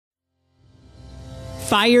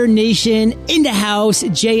Fire Nation in the house,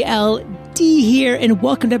 JLD here, and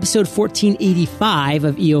welcome to episode 1485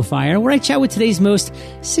 of EO Fire, where I chat with today's most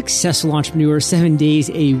successful entrepreneurs 7 days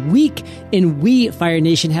a week. And we, Fire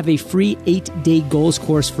Nation, have a free 8-day goals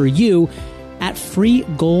course for you at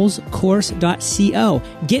freegoalscourse.co.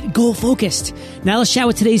 Get goal focused. Now let's chat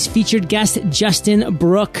with today's featured guest, Justin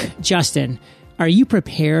Brooke. Justin, are you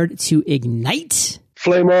prepared to ignite?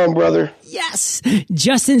 Flame on, brother. Yes.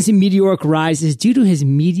 Justin's meteoric rise is due to his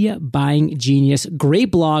media buying genius, great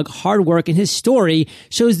blog, hard work, and his story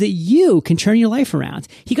shows that you can turn your life around.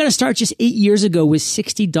 He got to start just 8 years ago with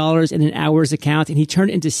 $60 in an hour's account, and he turned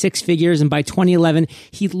it into six figures. And by 2011,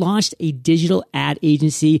 he launched a digital ad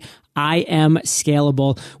agency, I Am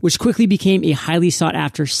Scalable, which quickly became a highly sought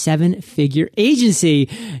after 7-figure agency.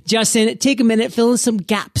 Justin, take a minute, fill in some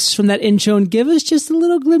gaps from that intro, and give us just a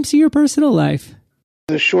little glimpse of your personal life.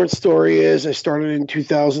 The short story is I started in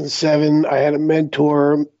 2007. I had a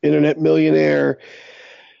mentor, internet millionaire.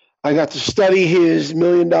 I got to study his $1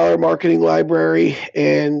 million marketing library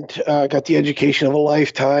and got the education of a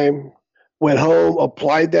lifetime. Went home,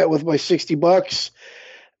 applied that with my $60,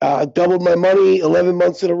 doubled my money 11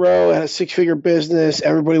 months in a row. I had a 6-figure business.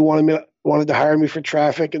 Everybody wanted to hire me for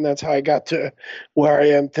traffic, and that's how I got to where I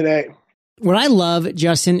am today. What I love,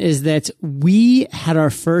 Justin, is that we had our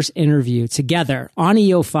first interview together on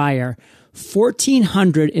EO Fire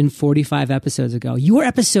 1,445 episodes ago. You were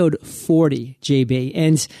episode 40, JB.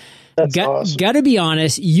 And awesome. Gotta be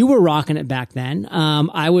honest, you were rocking it back then.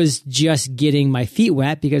 I was just getting my feet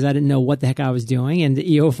wet because I didn't know what the heck I was doing. And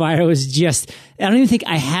the EO Fire was just, I don't even think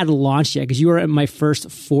I had launched yet because you were at my first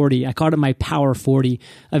 40. I called it my power 40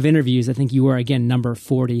 of interviews. I think you were, again, number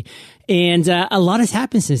 40. And a lot has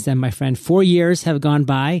happened since then, my friend. 4 years have gone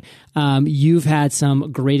by. You've had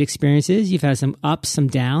some great experiences. You've had some ups, some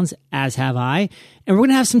downs, as have I. And we're going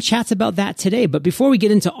to have some chats about that today. But before we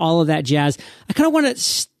get into all of that jazz, I kind of want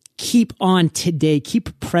to keep on today,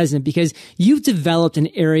 keep present, because you've developed an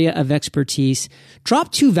area of expertise.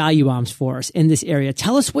 Drop 2 value bombs for us in this area.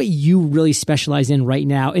 Tell us what you really specialize in right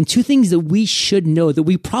now and 2 things that we should know that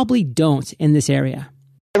we probably don't in this area.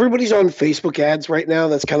 Everybody's on Facebook ads right now.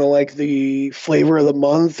 That's kind of like the flavor of the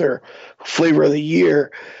month or flavor of the year.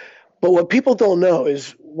 But what people don't know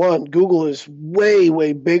is, one, Google is way,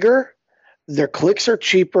 way bigger. Their clicks are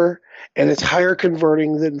cheaper, and it's higher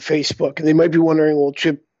converting than Facebook. And they might be wondering, well,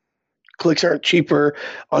 Chip, clicks aren't cheaper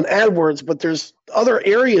on AdWords, but there's other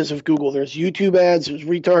areas of Google. There's YouTube ads, there's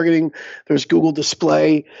retargeting, there's Google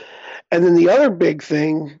Display. And then the other big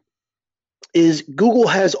thing is Google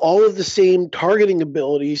has all of the same targeting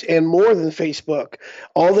abilities and more than Facebook.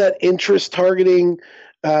 All that interest targeting,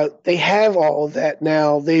 they have all of that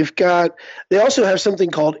now. They also have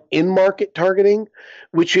something called in-market targeting,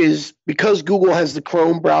 which is because Google has the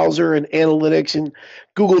Chrome browser and analytics and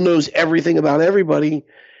Google knows everything about everybody.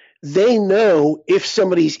 They know if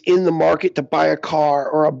somebody's in the market to buy a car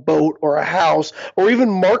or a boat or a house or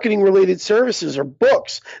even marketing related services or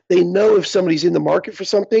books. They know if somebody's in the market for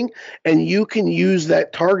something, and you can use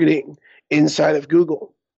that targeting inside of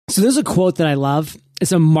Google. So there's a quote that I love.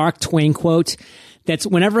 It's a Mark Twain quote. That's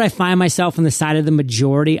whenever I find myself on the side of the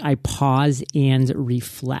majority, I pause and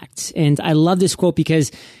reflect. And I love this quote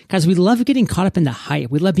because we love getting caught up in the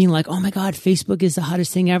hype. We love being like, oh my God, Facebook is the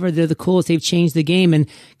hottest thing ever. They're the coolest. They've changed the game. And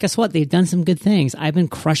guess what? They've done some good things. I've been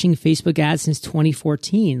crushing Facebook ads since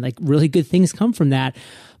 2014. Like, really good things come from that.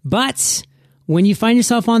 But when you find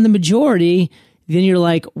yourself on the majority, then you're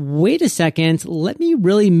like, wait a second, let me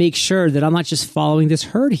really make sure that I'm not just following this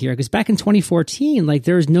herd here. Because back in 2014, like,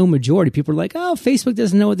 there was no majority. People were like, oh, Facebook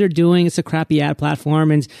doesn't know what they're doing. It's a crappy ad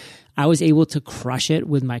platform. And I was able to crush it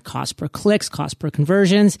with my cost per clicks, cost per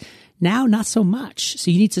conversions. Now, not so much.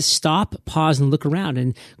 So you need to stop, pause, and look around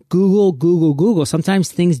and Google.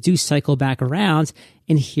 Sometimes things do cycle back around.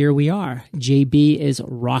 And here we are. JB is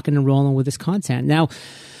rocking and rolling with this content. Now,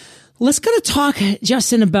 let's kind of talk,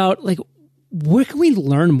 Justin, about like, where can we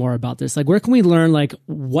learn more about this? Like, where can we learn like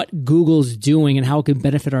what Google's doing and how it can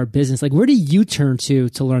benefit our business? Like, where do you turn to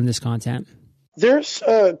learn this content? There's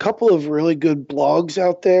a couple of really good blogs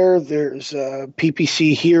out there. There's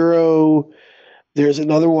PPC Hero. There's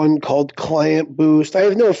another one called Client Boost. I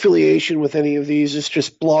have no affiliation with any of these. It's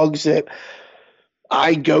just blogs that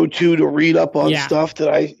I go to read up on stuff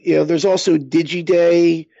that there's also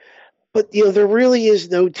DigiDay. But, there really is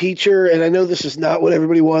no teacher, and I know this is not what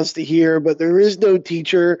everybody wants to hear, but there is no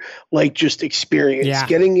teacher like just experience. Yeah.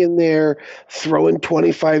 Getting in there, throwing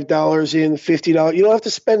 $25 in, $50. You don't have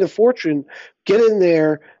to spend a fortune. Get in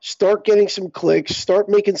there, start getting some clicks, start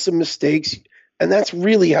making some mistakes, and that's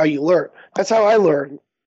really how you learn. That's how I learn.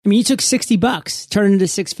 I mean, you took $60, turned it into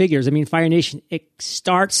six figures. I mean, Fire Nation, it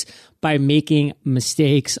starts by making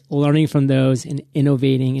mistakes, learning from those, and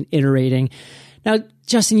innovating and iterating. Now,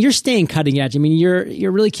 Justin, you're staying cutting edge. I mean,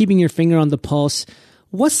 you're really keeping your finger on the pulse.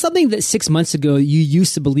 What's something that 6 months ago you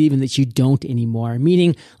used to believe in that you don't anymore?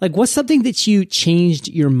 Meaning, like, what's something that you changed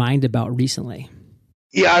your mind about recently?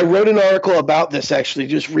 Yeah, I wrote an article about this actually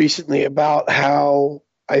just recently about how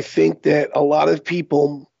I think that a lot of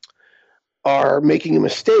people are making a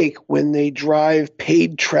mistake when they drive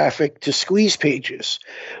paid traffic to squeeze pages.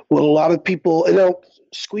 Well, a lot of people,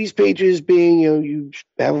 squeeze pages being, you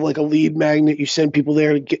have like a lead magnet, you send people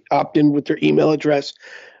there to opt in with their email address.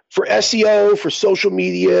 For SEO, for social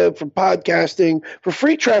media, for podcasting, for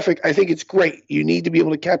free traffic, I think it's great. You need to be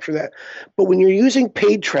able to capture that. But when you're using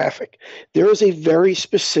paid traffic, there is a very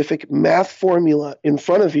specific math formula in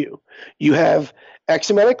front of you. You have X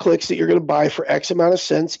amount of clicks that you're going to buy for X amount of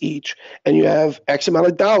cents each, and you have X amount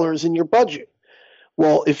of dollars in your budget.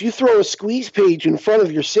 Well, if you throw a squeeze page in front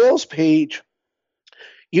of your sales page,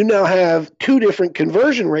 you now have two different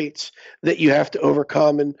conversion rates that you have to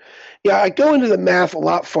overcome. And yeah, I go into the math a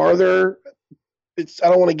lot farther. I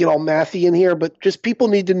don't want to get all mathy in here, but just people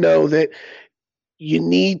need to know that you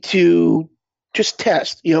need to just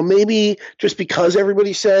test. Maybe just because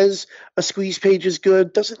everybody says a squeeze page is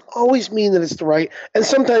good doesn't always mean that it's the right. And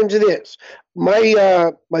sometimes it is. My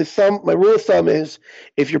rule of thumb is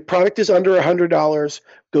if your product is under $100,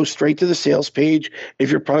 go straight to the sales page. If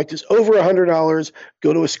your product is over $100,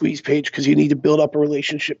 go to a squeeze page because you need to build up a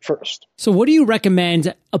relationship first. So what do you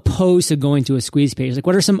recommend opposed to going to a squeeze page? Like,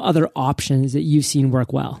 what are some other options that you've seen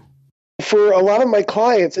work well? For a lot of my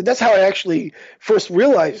clients, and that's how I actually first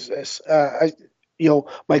realized this,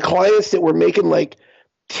 my clients that were making like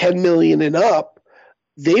 10 million and up,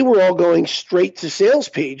 they were all going straight to sales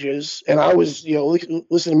pages. And I was,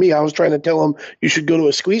 listen to me, I was trying to tell them you should go to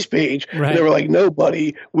a squeeze page. Right. And they were like, no,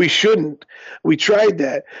 buddy, we shouldn't. We tried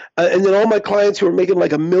that. And then all my clients who were making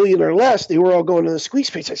like $1 million or less, they were all going to the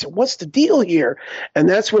squeeze page. I said, what's the deal here? And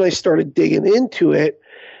that's when I started digging into it.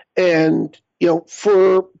 And,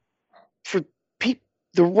 for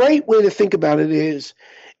the right way to think about it is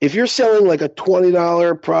if you're selling like a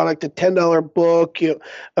 $20 product, a $10 book, a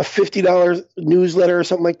 $50 newsletter or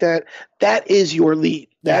something like that, that is your lead.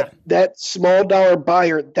 That small dollar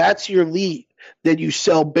buyer, that's your lead that you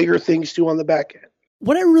sell bigger things to on the back end.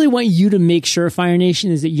 What I really want you to make sure, Fire Nation,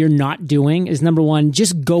 is that you're not doing is, number one,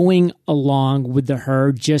 just going along with the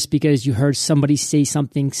herd just because you heard somebody say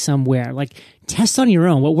something somewhere. Like, test on your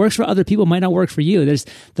own. What works for other people might not work for you. There's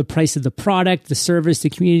the price of the product, the service, the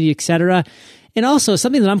community, etc. And also,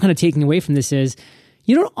 something that I'm kind of taking away from this is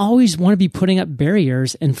you don't always want to be putting up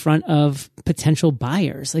barriers in front of potential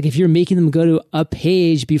buyers. Like, if you're making them go to a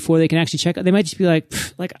page before they can actually check out, they might just be like,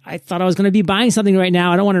 I thought I was going to be buying something right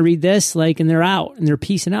now. I don't want to read this. And they're out and they're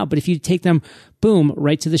piecing out. But if you take them, boom,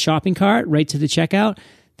 right to the shopping cart, right to the checkout,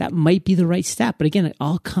 that might be the right step. But again, it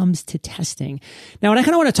all comes to testing. Now, what I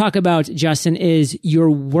kind of want to talk about, Justin, is your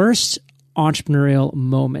worst entrepreneurial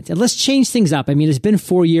moment. And let's change things up. I mean, it's been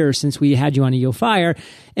 4 years since we had you on EO Fire.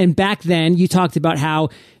 And back then you talked about how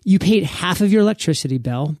you paid half of your electricity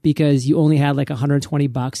bill because you only had like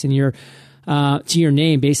 $120 in your, to your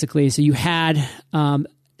name, basically. So you had,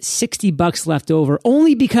 $60 left over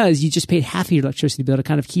only because you just paid half of your electricity bill to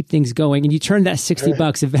kind of keep things going. And you turned that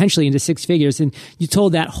 $60 eventually into six figures. And you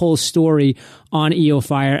told that whole story on EO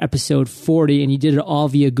Fire episode 40, and you did it all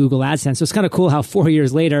via Google AdSense. So it's kind of cool how 4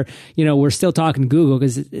 years later, we're still talking Google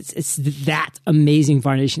because it's that amazing.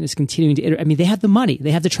 Fire Nation is continuing to iterate. I mean, they have the money, they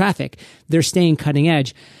have the traffic, they're staying cutting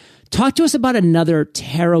edge. Talk to us about another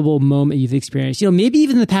terrible moment you've experienced, maybe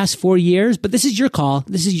even in the past 4 years, but this is your call.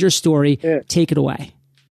 This is your story. Yeah. Take it away.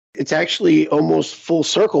 It's actually almost full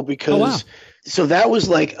circle because so that was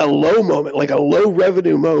like a low moment, like a low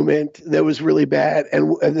revenue moment that was really bad.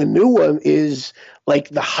 And the new one is like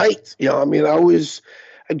the height.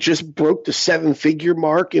 I just broke the 7-figure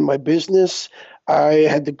mark in my business. I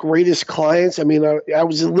had the greatest clients. I mean, I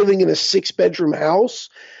was living in a 6-bedroom house,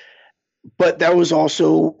 but that was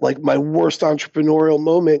also like my worst entrepreneurial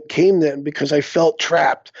moment came then because I felt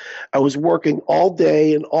trapped. I was working all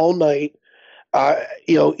day and all night.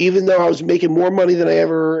 Even though I was making more money than I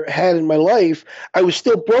ever had in my life, I was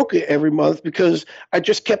still broke every month because I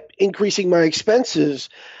just kept increasing my expenses.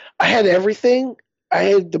 I had everything. I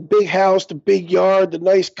had the big house, the big yard, the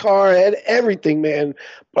nice car. I had everything, man.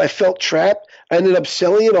 But I felt trapped. I ended up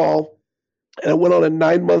selling it all, and I went on a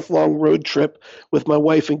 9-month-long road trip with my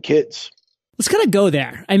wife and kids. Let's kind of go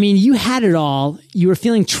there. I mean, you had it all. You were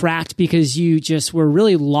feeling trapped because you just were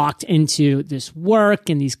really locked into this work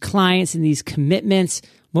and these clients and these commitments.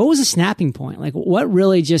 What was the snapping point? Like what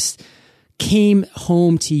really just came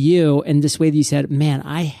home to you in this way that you said, man,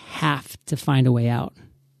 I have to find a way out?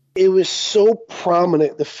 It was so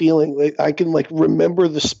prominent, the feeling. Like I can remember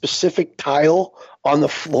the specific tile on the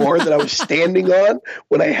floor that I was standing on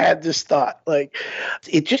when I had this thought. Like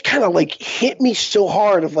it just kind of hit me so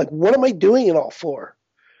hard of what am I doing it all for?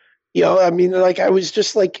 I mean, I was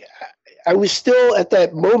just I was still at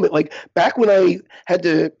that moment, back when I had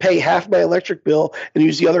to pay half my electric bill and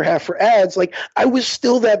use the other half for ads, I was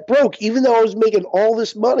still that broke. Even though I was making all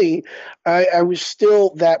this money, I was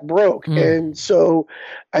still that broke. And so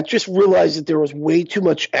I just realized that there was way too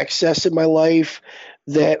much excess in my life,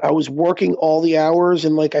 that I was working all the hours.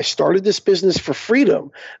 And I started this business for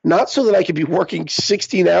freedom, not so that I could be working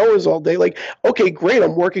 16 hours all day. Okay, great.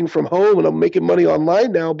 I'm working from home and I'm making money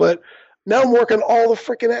online now, but now I'm working all the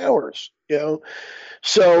freaking hours,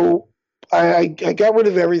 So I got rid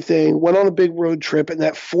of everything, went on a big road trip, and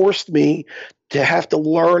that forced me to have to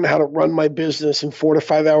learn how to run my business in 4 to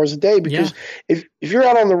 5 hours a day. Because if you're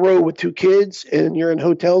out on the road with 2 kids and you're in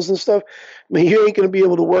hotels and stuff, I mean, you ain't going to be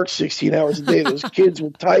able to work 16 hours a day. Those kids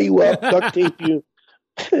will tie you up, duct tape you.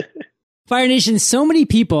 Fire Nation, so many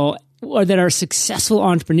people that are successful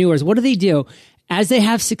entrepreneurs, what do? As they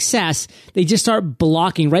have success, they just start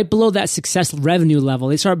blocking right below that success revenue level.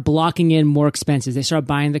 They start blocking in more expenses. They start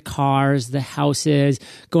buying the cars, the houses,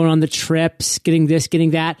 going on the trips, getting this,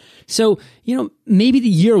 getting that. So, maybe the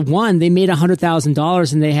year one, they made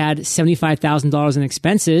 $100,000 and they had $75,000 in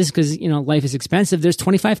expenses because, life is expensive. There's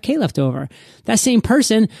 $25K left over. That same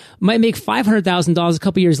person might make $500,000 a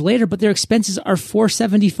couple years later, but their expenses are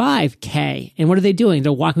 $475K. And what are they doing?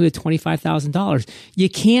 They're walking with $25,000. You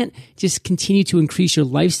can't just continue to increase your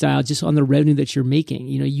lifestyle just on the revenue that you're making.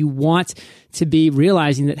 You want to be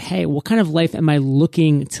realizing that, hey, what kind of life am I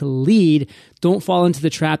looking to lead? Don't fall into the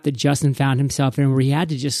trap that Justin found himself in, where he had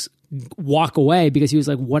to just walk away because he was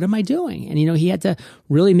like, what am I doing? And, he had to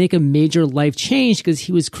really make a major life change because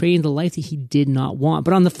he was creating the life that he did not want.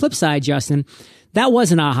 But on the flip side, Justin, that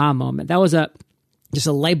was an aha moment. That was just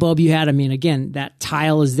a light bulb you had. I mean, again, that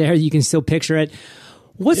tile is there. You can still picture it.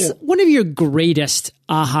 What's one of your greatest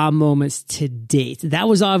aha moments to date? That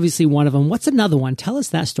was obviously one of them. What's another one? Tell us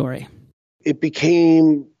that story. It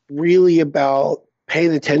became really about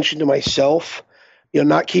paying attention to myself,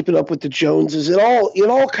 not keeping up with the Joneses. It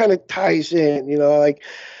all kind of ties in,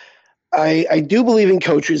 I do believe in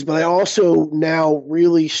coaches, but I also now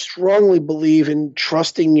really strongly believe in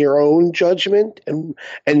trusting your own judgment and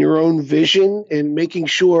your own vision, and making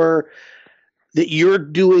sure that you're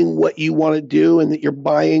doing what you want to do and that you're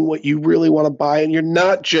buying what you really want to buy. And you're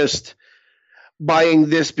not just buying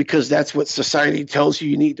this because that's what society tells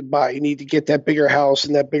you need to buy. You need to get that bigger house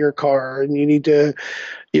and that bigger car, and you need to,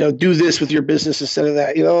 do this with your business instead of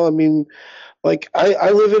that. I mean,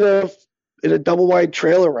 I live in a double wide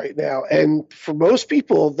trailer right now. And for most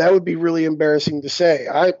people, that would be really embarrassing to say.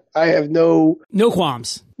 I have no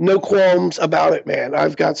qualms about it, man.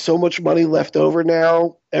 I've got so much money left over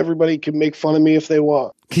now. Everybody can make fun of me if they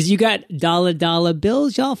want. Because you got dollar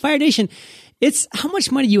bills, y'all. Fire Nation, it's how much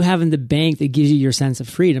money you have in the bank that gives you your sense of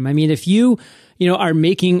freedom. I mean, if you are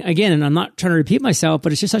making, again, and I'm not trying to repeat myself,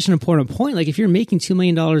 but it's just such an important point. If you're making $2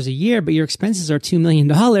 million a year, but your expenses are $2 million,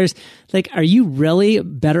 are you really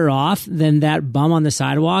better off than that bum on the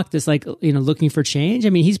sidewalk that's looking for change? I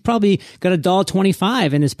mean, he's probably got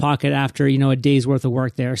 $1.25 in his pocket after, a day's worth of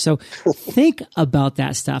work there. So think about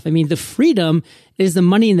that stuff. I mean, the freedom is the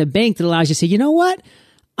money in the bank that allows you to say, you know what?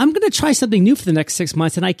 I'm going to try something new for the next 6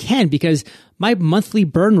 months, and I can because my monthly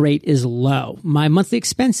burn rate is low. My monthly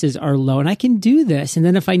expenses are low, and I can do this. And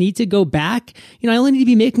then if I need to go back, I only need to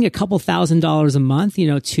be making a couple $1,000s a month,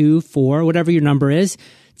 2, 4, whatever your number is,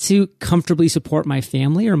 to comfortably support my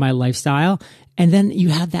family or my lifestyle. And then you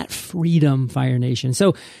have that freedom, Fire Nation.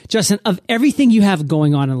 So, Justin, of everything you have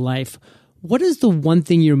going on in life, what is the one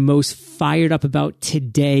thing you're most fired up about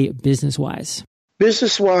today, business-wise?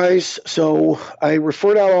 Business-wise, so I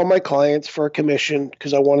referred out all my clients for a commission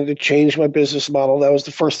because I wanted to change my business model. That was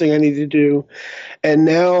the first thing I needed to do. And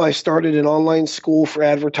now I started an online school for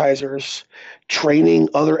advertisers, training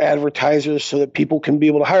other advertisers so that people can be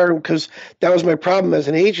able to hire them, because that was my problem as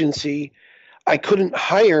an agency. I couldn't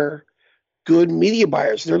hire good media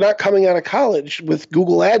buyers. They're not coming out of college with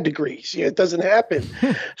Google ad degrees. It doesn't happen.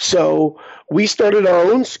 So we started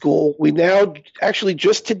our own school. We now, actually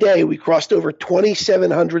just today, we crossed over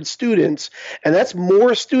 2,700 students, and that's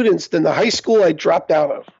more students than the high school I dropped out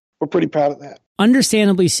of. We're pretty proud of that.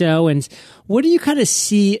 Understandably so. And what do you kind of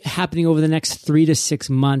see happening over the next 3 to 6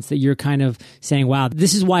 months that you're kind of saying, wow,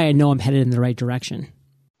 this is why I know I'm headed in the right direction?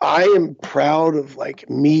 I am proud of like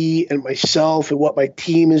me and myself and what my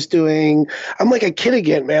team is doing. I'm like a kid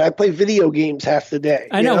again, man. I play video games half the day.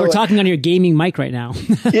 I know we're talking on your gaming mic right now.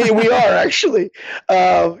 Yeah, we are actually.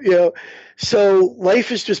 So life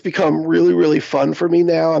has just become really, really fun for me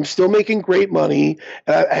now. I'm still making great money.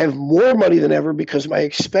 I have more money than ever because my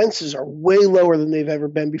expenses are way lower than they've ever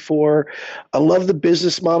been before. I love the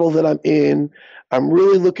business model that I'm in. I'm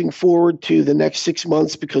really looking forward to the next 6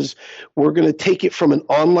 months because we're going to take it from an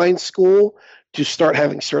online school to start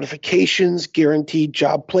having certifications, guaranteed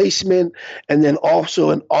job placement, and then also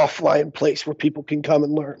an offline place where people can come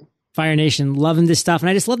and learn. Fire Nation, loving this stuff. And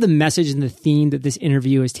I just love the message and the theme that this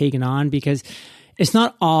interview has taken on, because it's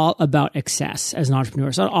not all about excess as an entrepreneur.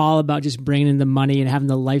 It's not all about just bringing in the money and having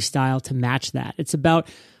the lifestyle to match that. It's about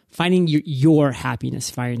finding your happiness,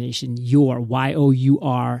 Fire Nation, your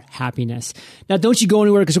Y-O-U-R happiness. Now, don't you go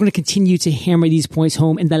anywhere, because we're going to continue to hammer these points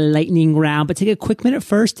home in the lightning round. But take a quick minute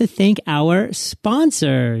first to thank our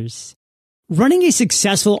sponsors. Running a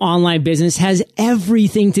successful online business has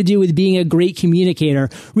everything to do with being a great communicator,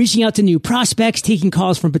 reaching out to new prospects, taking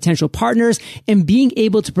calls from potential partners, and being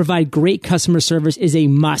able to provide great customer service is a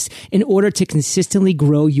must in order to consistently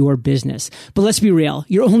grow your business. But let's be real,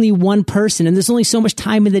 you're only one person and there's only so much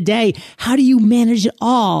time in the day. How do you manage it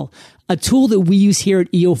all? A tool that we use here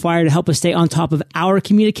at EOFire to help us stay on top of our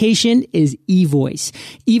communication is eVoice.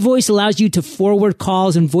 eVoice allows you to forward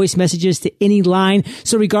calls and voice messages to any line.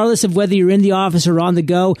 So regardless of whether you're in the office or on the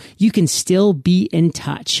go, you can still be in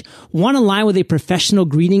touch. Want a line with a professional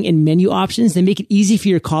greeting and menu options that make it easy for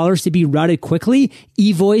your callers to be routed quickly?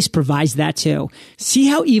 eVoice provides that too. See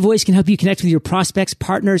how eVoice can help you connect with your prospects,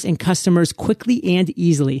 partners, and customers quickly and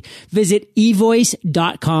easily. Visit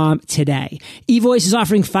eVoice.com today. eVoice is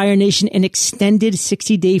offering Fire Nation an extended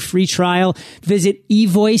 60-day free trial. Visit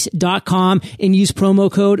eVoice.com and use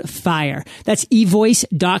promo code FIRE. That's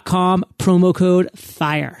eVoice.com, promo code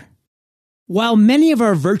FIRE. While many of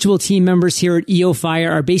our virtual team members here at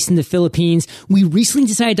EOFire are based in the Philippines, we recently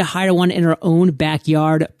decided to hire one in our own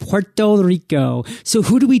backyard, Puerto Rico. So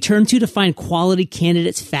who do we turn to find quality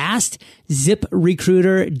candidates fast?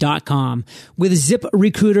 ZipRecruiter.com. With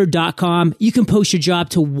ZipRecruiter.com, you can post your job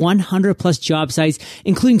to 100 plus job sites,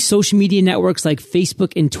 including social media networks like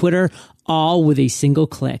Facebook and Twitter, all with a single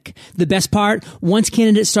click. The best part, once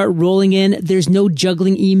candidates start rolling in, there's no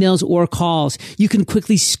juggling emails or calls. You can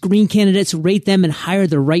quickly screen candidates, rate them, and hire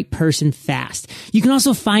the right person fast. You can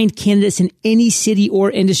also find candidates in any city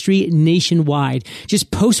or industry nationwide.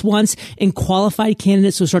 Just post once and qualified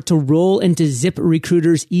candidates will start to roll into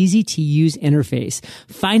ZipRecruiter's easy-to-use interface.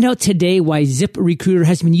 Find out today why ZipRecruiter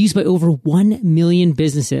has been used by over 1 million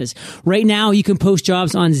businesses. Right now, you can post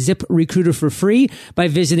jobs on ZipRecruiter for free by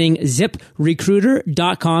visiting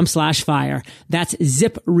ZipRecruiter.com/fire. That's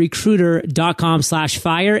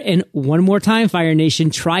ZipRecruiter.com/fire. And one more time, Fire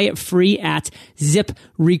Nation, try it free at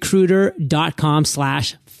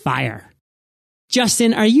ZipRecruiter.com/fire.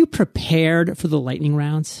 Justin, are you prepared for the lightning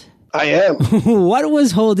rounds? I am. What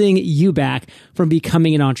was holding you back from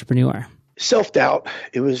becoming an entrepreneur? Self-doubt.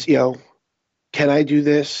 It was, can I do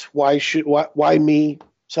this? Why me?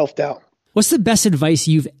 Self-doubt. What's the best advice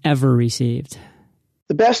you've ever received?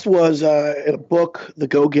 The best was in a book, The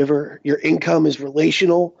Go-Giver. Your income is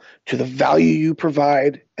relational to the value you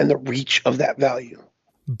provide and the reach of that value.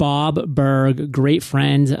 Bob Berg, great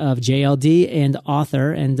friend of JLD and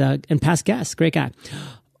author and past guest. Great guy.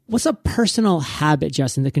 What's a personal habit,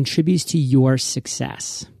 Justin, that contributes to your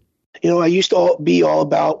success? I used to be all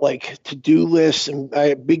about like to-do lists, and I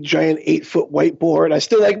had a big giant 8-foot whiteboard. I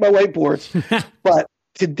still like my whiteboards, but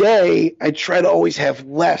today I try to always have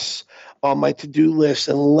less on my to-do list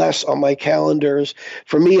and less on my calendars.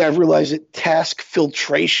 For me, I've realized that task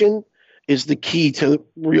filtration is the key to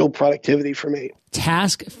real productivity for me.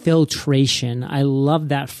 Task filtration. I love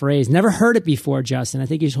that phrase. Never heard it before, Justin. I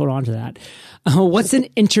think you should hold on to that. What's an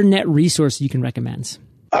internet resource you can recommend?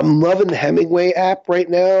 I'm loving the Hemingway app right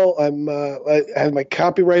now. I have my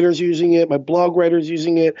copywriters using it, my blog writers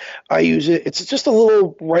using it. I use it. It's just a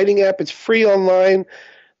little writing app. It's free online.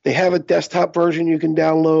 They have a desktop version you can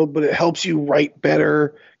download, but it helps you write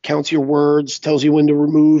better, counts your words, tells you when to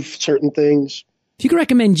remove certain things. If you could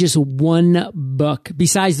recommend just one book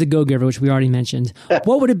besides The Go-Giver, which we already mentioned,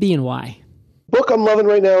 what would it be and why? Book I'm loving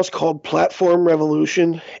right now is called Platform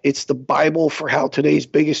Revolution. It's the Bible for how today's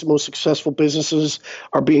biggest, most successful businesses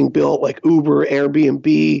are being built, like Uber,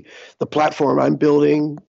 Airbnb, the platform I'm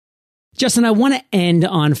building. Justin, I want to end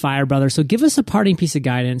on fire, brother. So give us a parting piece of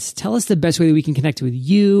guidance. Tell us the best way that we can connect with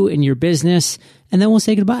you and your business, and then we'll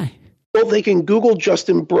say goodbye. Well, they can Google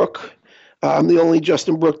Justin Brooke. I'm the only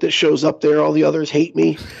Justin Brooke that shows up there. All the others hate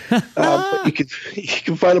me. But you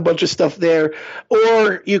can find a bunch of stuff there.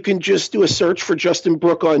 Or you can just do a search for Justin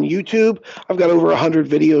Brooke on YouTube. I've got over 100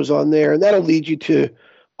 videos on there, and that'll lead you to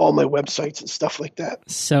all my websites and stuff like that.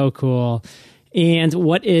 So cool. And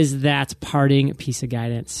what is that parting piece of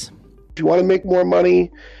guidance? If you want to make more money,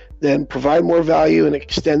 then provide more value and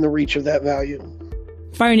extend the reach of that value.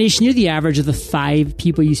 Fire Nation, you're the average of the 5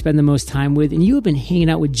 people you spend the most time with, and you have been hanging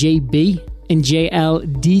out with JB and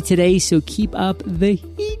JLD today, so keep up the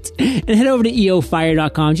heat. And head over to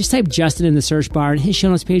eofire.com. Just type Justin in the search bar, and his show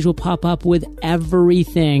notes page will pop up with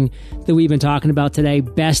everything that we've been talking about today.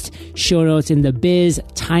 Best show notes in the biz,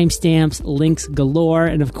 timestamps, links galore,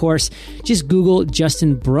 and of course, just Google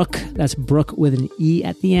Justin Brooke. That's Brooke with an E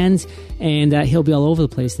at the end, and he'll be all over the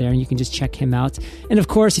place there, and you can just check him out. And of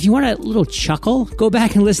course, if you want a little chuckle, go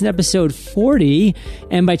back and listen to episode 40.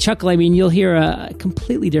 And by chuckle, I mean you'll hear a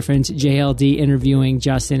completely different JLD interviewing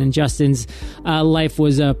Justin, and Justin's life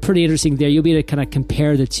was pretty interesting there. You'll be able to kind of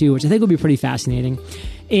compare the two, which I think will be pretty fascinating.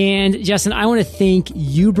 And Justin, I want to thank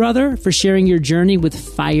you, brother, for sharing your journey with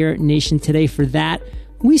Fire Nation today. For that,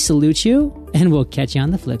 we salute you, and we'll catch you on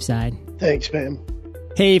the flip side. Thanks, man.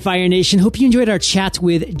 Hey, Fire Nation. Hope you enjoyed our chat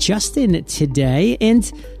with Justin today.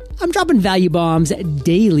 And I'm dropping value bombs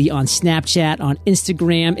daily on Snapchat, on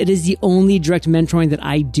Instagram. It is the only direct mentoring that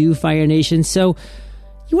I do, Fire Nation. So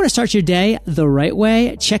you want to start your day the right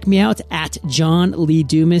way? Check me out at John Lee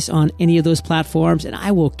Dumas on any of those platforms, and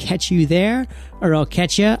I will catch you there, or I'll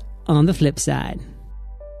catch you on the flip side.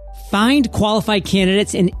 Find qualified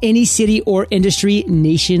candidates in any city or industry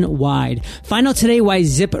nationwide. Find out today why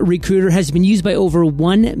ZipRecruiter has been used by over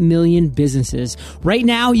 1 million businesses. Right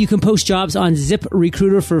now, you can post jobs on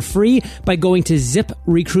ZipRecruiter for free by going to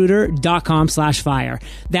ziprecruiter.com/fire.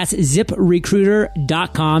 That's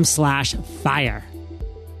ziprecruiter.com/fire.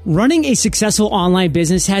 Running a successful online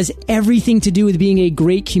business has everything to do with being a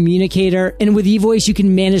great communicator. And with eVoice, you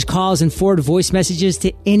can manage calls and forward voice messages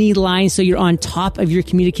to any line so you're on top of your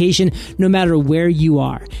communication no matter where you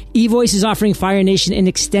are. eVoice is offering Fire Nation an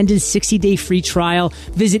extended 60-day free trial.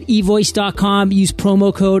 Visit eVoice.com, use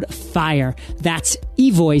promo code FIRE. That's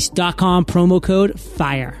eVoice.com, promo code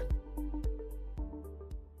FIRE.